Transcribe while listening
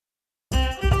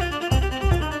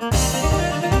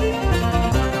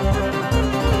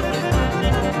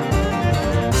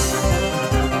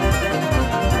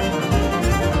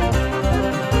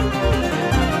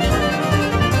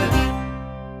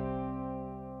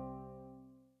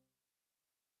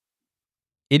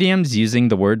Idioms using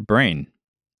the word brain.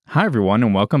 Hi everyone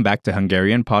and welcome back to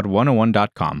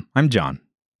HungarianPod101.com. I'm John.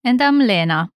 And I'm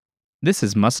Lena. This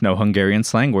is Must Know Hungarian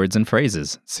Slang Words and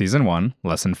Phrases, Season 1,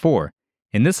 Lesson 4.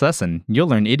 In this lesson, you'll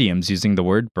learn idioms using the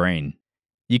word brain.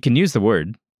 You can use the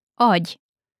word Agy.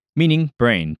 meaning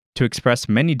brain to express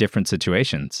many different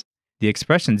situations. The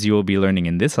expressions you will be learning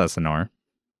in this lesson are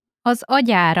Az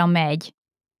agyára megy.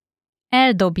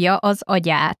 Eldobja az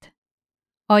agyát.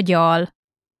 Agyal.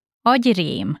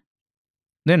 Agyrém.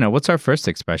 Lena, what's our first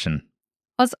expression?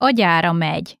 Az agyára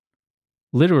megy.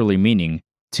 Literally meaning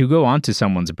to go onto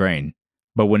someone's brain,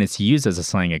 but when it's used as a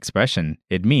slang expression,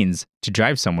 it means to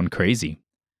drive someone crazy.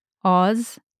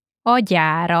 Az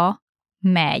agyára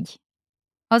megy.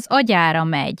 Az agyára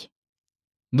megy.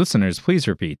 Listeners, please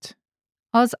repeat.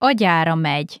 Az agyára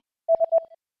megy.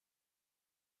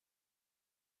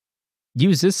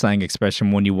 Use this slang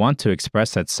expression when you want to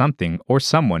express that something or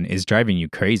someone is driving you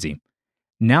crazy.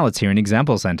 Now let's hear an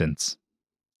example sentence.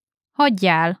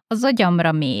 Hagyjál, az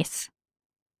agyamra mész.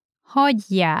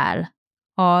 Hagyjál,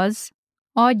 az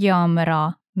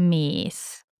agyamra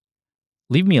mész.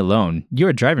 Leave me alone, you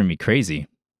are driving me crazy.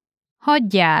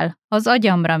 Hagyjál, az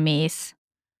agyamra mész.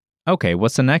 Okay,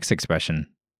 what's the next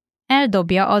expression?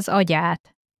 Eldobja az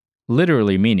agyát.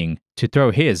 Literally meaning to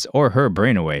throw his or her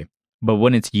brain away, but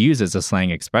when it's used as a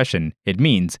slang expression, it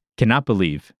means cannot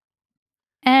believe.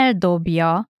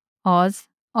 Eldobja az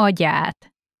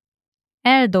agyát.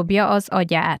 Eldobja az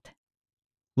agyát.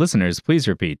 Listeners, please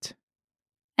repeat.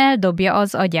 Eldobja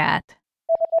az agyát.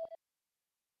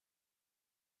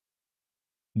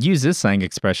 Use this slang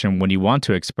expression when you want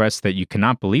to express that you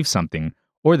cannot believe something,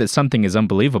 or that something is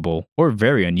unbelievable or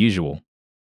very unusual.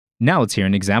 Now let's hear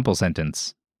an example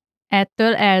sentence.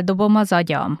 Ettől eldobom az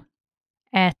agyam.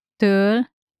 Ettől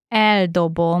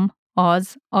eldobom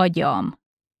az agyam.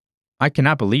 I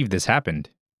cannot believe this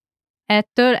happened.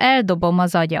 Ettől eldobom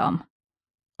az agyam.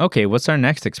 Okay, what's our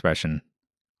next expression?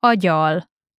 Agyal.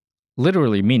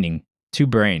 Literally meaning to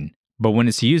brain, but when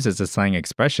it's used as a slang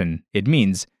expression, it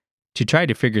means to try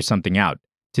to figure something out,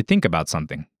 to think about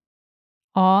something.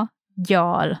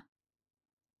 Agyal.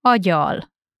 Agyal.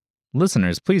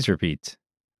 Listeners, please repeat.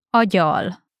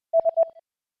 Agyal.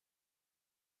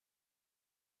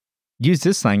 Use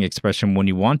this slang expression when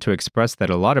you want to express that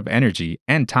a lot of energy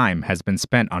and time has been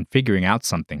spent on figuring out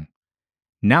something.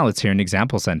 Now let's hear an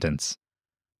example sentence.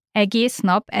 Egész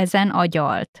nap ezen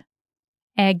agyalt.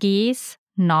 Egész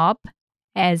nap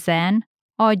ezen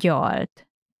agyalt.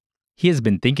 He has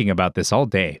been thinking about this all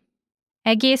day.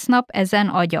 Egész nap ezen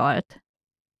agyalt.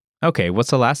 Okay, what's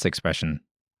the last expression?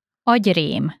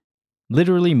 Agyrém.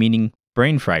 Literally meaning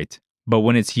brain fright, but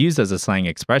when it's used as a slang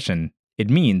expression,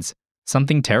 it means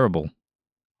something terrible.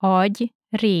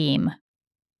 Agyrém.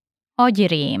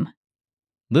 Agyrém.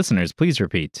 Listeners, please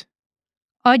repeat.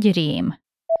 Agyrém.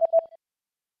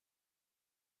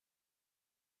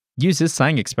 Use this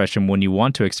slang expression when you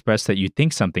want to express that you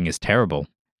think something is terrible.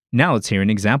 Now let's hear an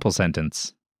example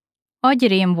sentence.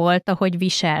 Agyrém volt, ahogy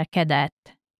viselkedett.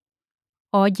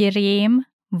 Agyrém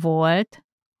volt,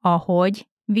 ahogy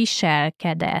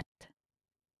viselkedett.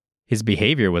 His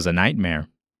behavior was a nightmare.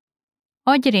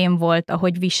 Agyrém volt,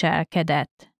 ahogy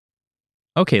viselkedett.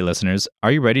 Okay, listeners,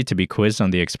 are you ready to be quizzed on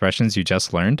the expressions you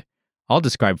just learned? I'll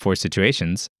describe 4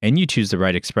 situations, and you choose the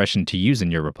right expression to use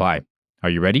in your reply. Are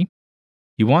you ready?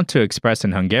 You want to express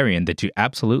in Hungarian that you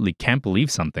absolutely can't believe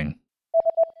something.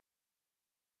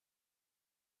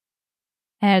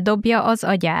 Eldobja az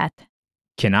agyát.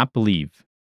 Cannot believe.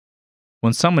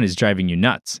 When someone is driving you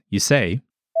nuts, you say,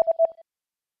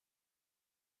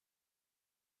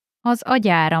 Az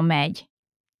agyára megy.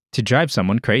 to drive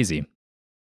someone crazy.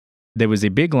 There was a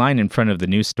big line in front of the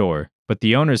new store, but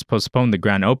the owners postponed the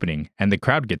grand opening and the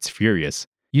crowd gets furious.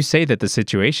 You say that the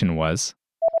situation was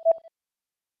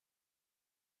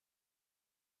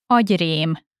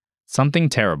Agyrém. something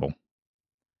terrible.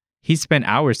 He spent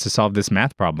hours to solve this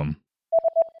math problem.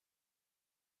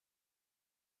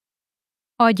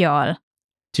 Agyal.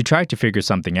 To try to figure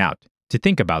something out, to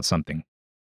think about something.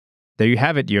 There you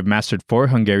have it, you have mastered 4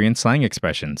 Hungarian slang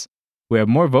expressions. We have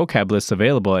more vocab lists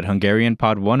available at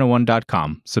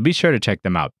HungarianPod101.com, so be sure to check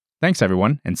them out. Thanks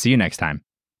everyone, and see you next time.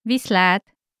 Viszlát.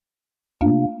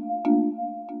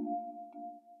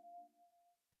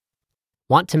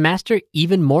 Want to master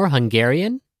even more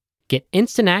Hungarian? Get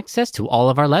instant access to all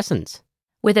of our lessons.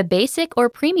 With a basic or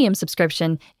premium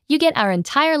subscription, you get our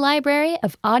entire library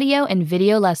of audio and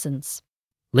video lessons.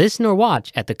 Listen or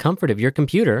watch at the comfort of your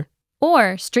computer,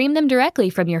 Or stream them directly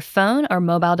from your phone or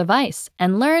mobile device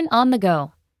and learn on the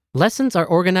go. Lessons are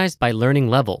organized by learning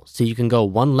level, so you can go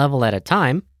one level at a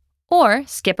time Or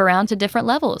skip around to different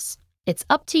levels. It's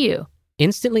up to you.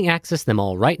 Instantly access them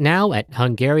all right now at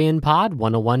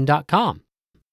HungarianPod101.com.